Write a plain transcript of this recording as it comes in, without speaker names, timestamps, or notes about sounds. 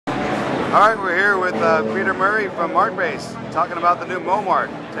All right, we're here with Peter Murray from MarkBass, talking about the new MoMark.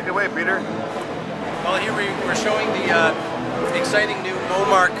 Take it away, Peter. Well, here we're showing the exciting new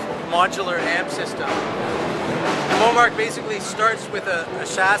MoMark modular amp system. The MoMark basically starts with a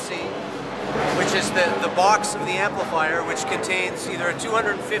chassis, which is the box of the amplifier, which contains either a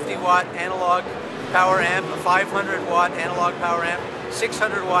 250 watt analog power amp, a 500 watt analog power amp,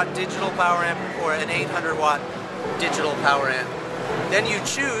 600 watt digital power amp, or an 800 watt digital power amp. Then you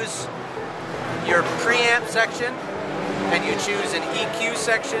choose your preamp section, and you choose an EQ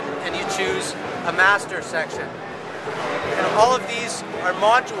section, and you choose a master section. And all of these are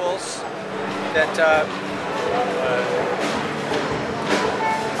modules that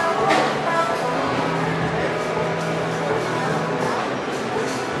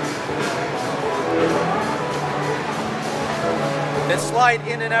that slide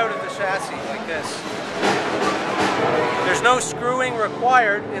in and out of the chassis like this. There's no screwing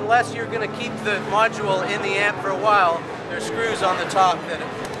required unless you're going to keep the module in the amp for a while. There's screws on the top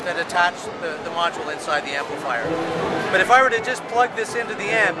that attach the module inside the amplifier. But if I were to just plug this into the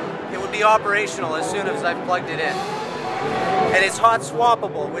amp, it would be operational as soon as I've plugged it in. And it's hot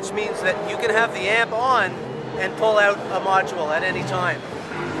swappable, which means that you can have the amp on and pull out a module at any time.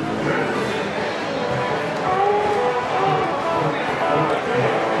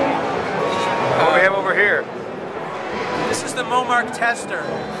 What do we have over here? This is the MoMark tester.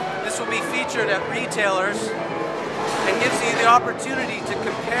 This will be featured at retailers and gives you the opportunity to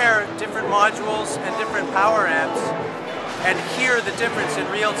compare different modules and different power amps and hear the difference in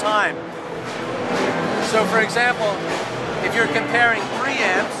real time. So for example, if you're comparing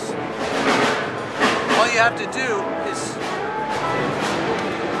preamps, all you have to do is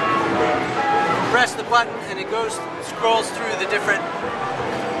press the button and it scrolls through the different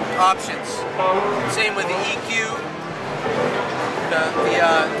options. Same with the EQ. The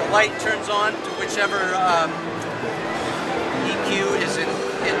light turns on to whichever EQ is in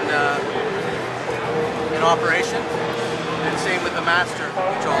operation, and same with the master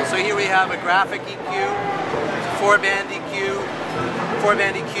control. So here we have a graphic EQ, a 4-band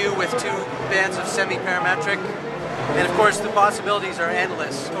EQ with 2 bands of semi-parametric, and of course the possibilities are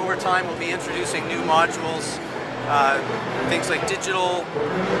endless. Over time we'll be introducing new modules, things like digital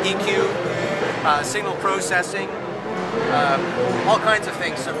EQ, signal processing, all kinds of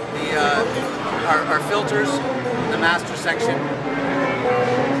things. So our filters, the master section,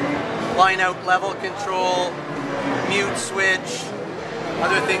 line out level control, mute switch,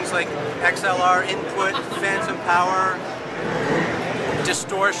 other things like XLR input, phantom power,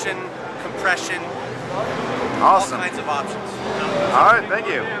 distortion, compression, awesome. All kinds of options. All right, thank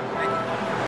you.